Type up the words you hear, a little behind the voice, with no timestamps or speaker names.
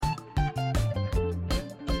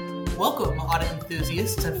Welcome, audit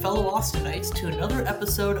enthusiasts and fellow Austinites, to another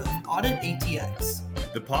episode of Audit ATX,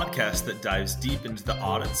 the podcast that dives deep into the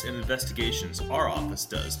audits and investigations our office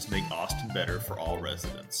does to make Austin better for all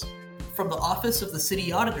residents. From the Office of the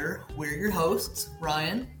City Auditor, we're your hosts,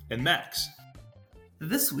 Ryan and Max.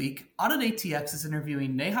 This week, Audit ATX is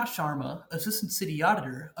interviewing Neha Sharma, Assistant City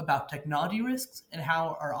Auditor, about technology risks and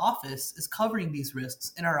how our office is covering these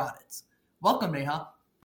risks in our audits. Welcome, Neha.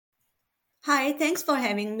 Hi, thanks for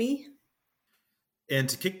having me. And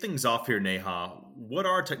to kick things off here, Neha, what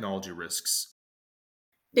are technology risks?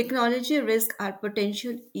 Technology risks are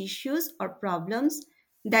potential issues or problems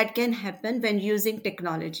that can happen when using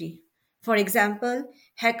technology. For example,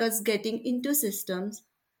 hackers getting into systems,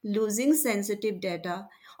 losing sensitive data,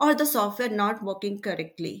 or the software not working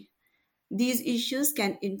correctly. These issues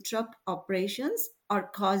can interrupt operations or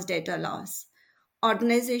cause data loss.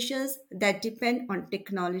 Organizations that depend on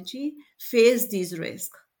technology face these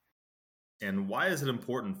risks. And why is it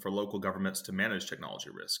important for local governments to manage technology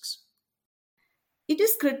risks? It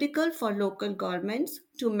is critical for local governments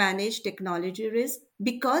to manage technology risks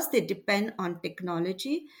because they depend on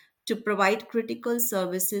technology to provide critical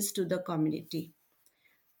services to the community.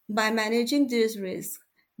 By managing these risks,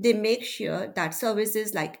 they make sure that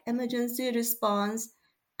services like emergency response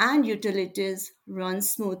and utilities run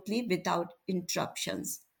smoothly without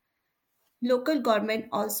interruptions. Local government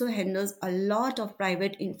also handles a lot of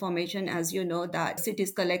private information, as you know, that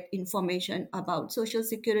cities collect information about social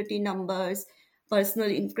security numbers, personal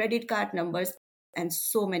and credit card numbers, and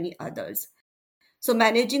so many others. So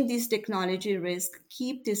managing these technology risks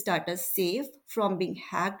keep this data safe from being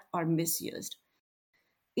hacked or misused.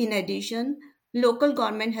 In addition, local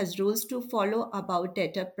government has rules to follow about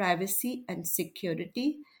data privacy and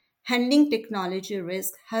security. Handling technology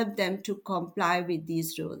risks help them to comply with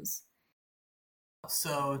these rules.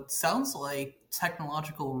 So it sounds like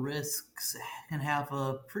technological risks can have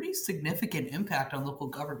a pretty significant impact on local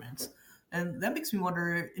governments. And that makes me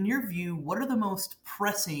wonder, in your view, what are the most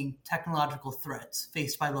pressing technological threats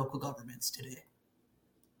faced by local governments today?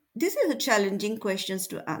 This is a challenging question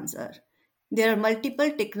to answer. There are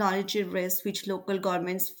multiple technology risks which local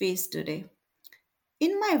governments face today.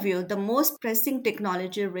 In my view, the most pressing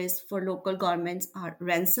technology risks for local governments are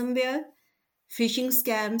ransomware, phishing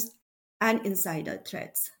scams, and insider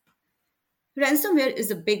threats. Ransomware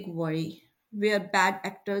is a big worry where bad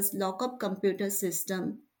actors lock up computer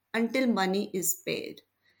systems until money is paid.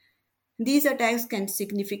 These attacks can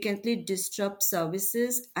significantly disrupt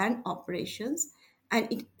services and operations, and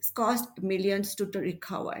it costs millions to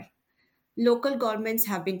recover. Local governments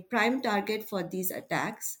have been prime target for these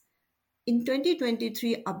attacks. In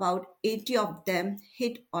 2023, about 80 of them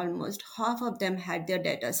hit, almost half of them had their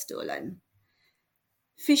data stolen.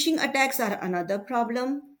 Phishing attacks are another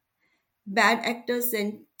problem. Bad actors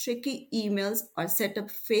send tricky emails or set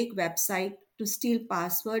up fake websites to steal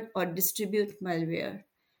password or distribute malware.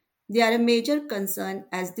 They are a major concern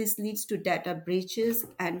as this leads to data breaches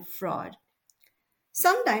and fraud.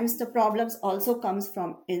 Sometimes the problems also comes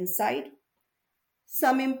from inside.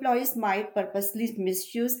 Some employees might purposely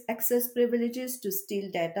misuse access privileges to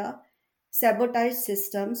steal data, sabotage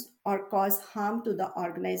systems, or cause harm to the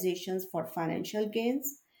organizations for financial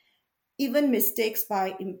gains. Even mistakes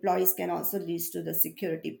by employees can also lead to the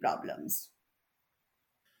security problems.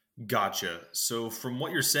 Gotcha. So from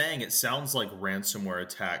what you're saying, it sounds like ransomware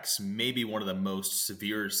attacks may be one of the most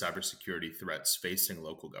severe cybersecurity threats facing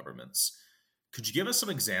local governments. Could you give us some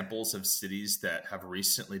examples of cities that have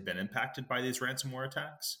recently been impacted by these ransomware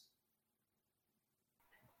attacks?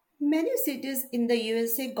 Many cities in the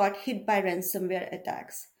USA got hit by ransomware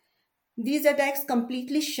attacks. These attacks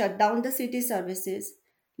completely shut down the city services,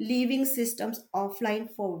 leaving systems offline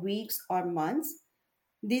for weeks or months.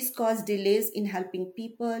 This caused delays in helping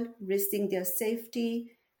people, risking their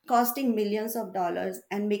safety, costing millions of dollars,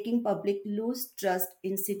 and making public lose trust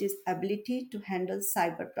in cities' ability to handle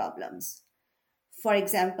cyber problems. For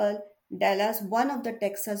example, Dallas, one of the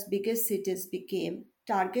Texas' biggest cities, became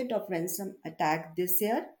target of ransom attack this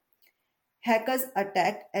year. Hackers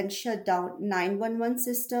attacked and shut down 911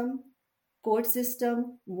 system, court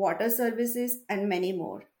system, water services, and many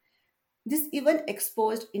more. This even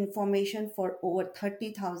exposed information for over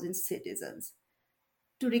 30,000 citizens.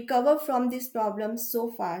 To recover from this problem,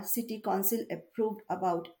 so far, City Council approved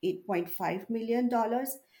about $8.5 million,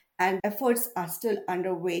 and efforts are still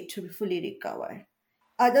underway to fully recover.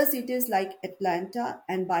 Other cities like Atlanta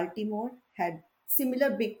and Baltimore had similar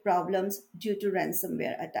big problems due to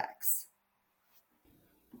ransomware attacks.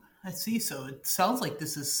 I see. So it sounds like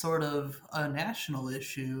this is sort of a national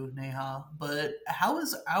issue, Neha, but how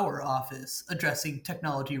is our office addressing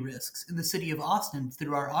technology risks in the city of Austin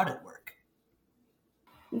through our audit work?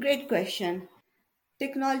 Great question.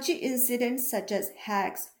 Technology incidents such as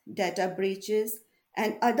hacks, data breaches,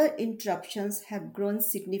 and other interruptions have grown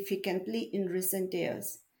significantly in recent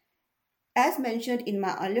years. As mentioned in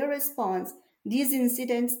my earlier response, these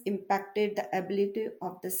incidents impacted the ability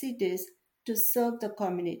of the cities to serve the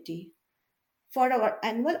community. For our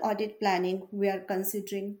annual audit planning, we are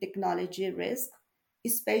considering technology risk,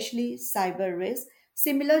 especially cyber risk,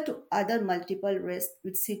 similar to other multiple risks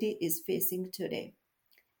which city is facing today.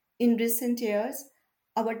 In recent years,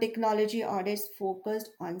 our technology audits focused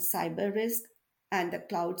on cyber risk and the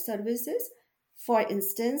cloud services. For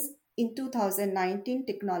instance, in 2019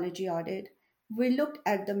 technology audit, we looked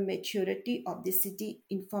at the maturity of the city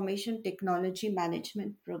information technology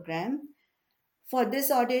management program. For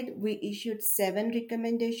this audit, we issued 7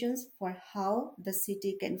 recommendations for how the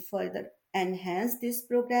city can further enhance this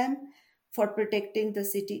program for protecting the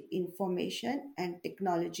city information and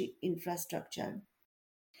technology infrastructure.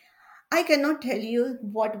 I cannot tell you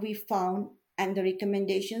what we found and the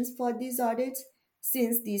recommendations for these audits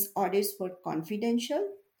since these audits were confidential.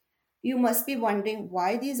 You must be wondering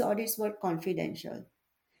why these audits were confidential.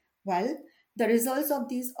 Well, the results of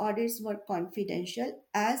these audits were confidential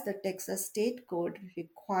as the Texas State Code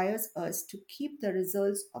requires us to keep the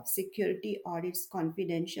results of security audits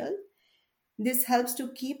confidential. This helps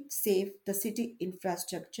to keep safe the city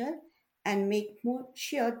infrastructure and make more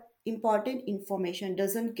sure important information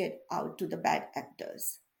doesn't get out to the bad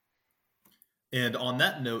actors. And on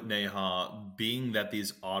that note, Neha, being that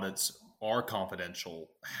these audits are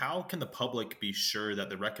confidential, how can the public be sure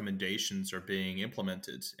that the recommendations are being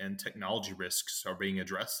implemented and technology risks are being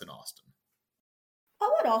addressed in Austin?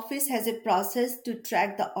 Our office has a process to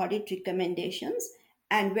track the audit recommendations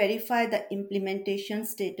and verify the implementation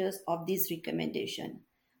status of these recommendations.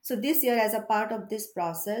 So, this year, as a part of this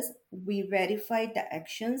process, we verified the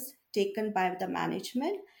actions taken by the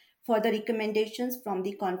management for the recommendations from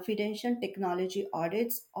the confidential technology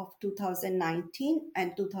audits of 2019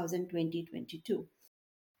 and 2022.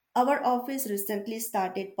 Our office recently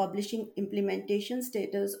started publishing implementation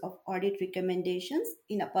status of audit recommendations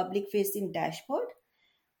in a public facing dashboard.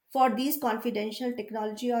 For these confidential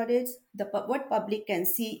technology audits, what public can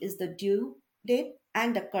see is the due date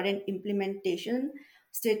and the current implementation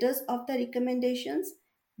status of the recommendations.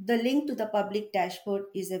 The link to the public dashboard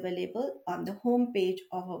is available on the home page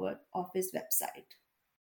of our office website.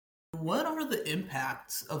 What are the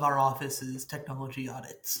impacts of our office's technology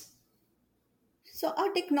audits? So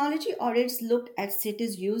our technology audits looked at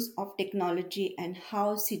cities' use of technology and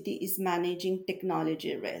how city is managing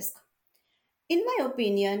technology risk. In my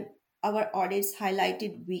opinion, our audits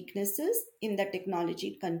highlighted weaknesses in the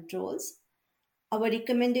technology controls. Our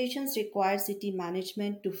recommendations require city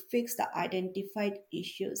management to fix the identified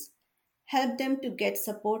issues, help them to get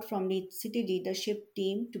support from the city leadership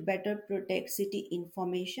team to better protect city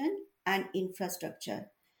information and infrastructure.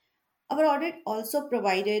 Our audit also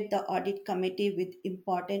provided the audit committee with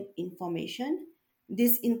important information.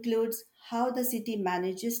 This includes how the city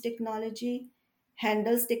manages technology,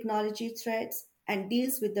 handles technology threats, and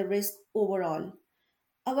deals with the risk overall.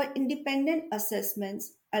 Our independent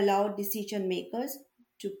assessments allow decision makers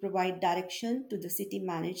to provide direction to the city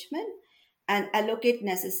management and allocate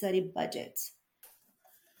necessary budgets.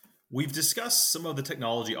 We've discussed some of the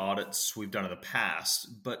technology audits we've done in the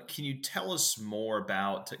past, but can you tell us more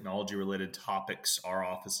about technology related topics our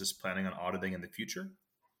office is planning on auditing in the future?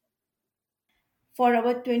 For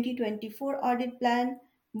our 2024 audit plan,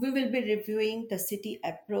 we will be reviewing the city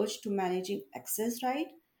approach to managing access right.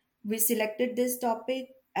 We selected this topic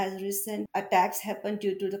as recent attacks happened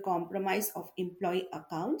due to the compromise of employee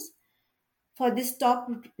accounts. For this top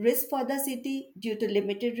risk for the city, due to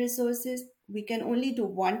limited resources, we can only do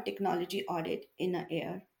one technology audit in a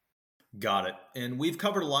year. Got it. And we've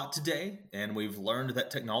covered a lot today, and we've learned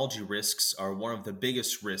that technology risks are one of the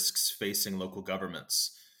biggest risks facing local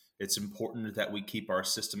governments. It's important that we keep our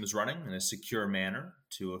systems running in a secure manner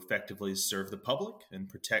to effectively serve the public and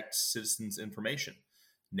protect citizens' information.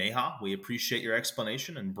 Neha, we appreciate your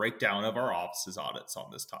explanation and breakdown of our office's audits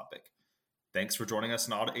on this topic. Thanks for joining us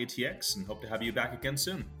in Audit ATX and hope to have you back again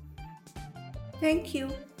soon. Thank you.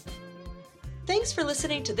 Thanks for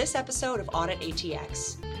listening to this episode of Audit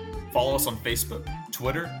ATX. Follow us on Facebook,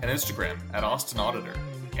 Twitter, and Instagram at Austin Auditor,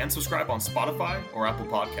 and subscribe on Spotify or Apple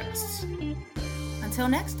Podcasts. Until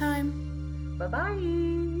next time.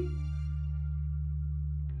 Bye-bye.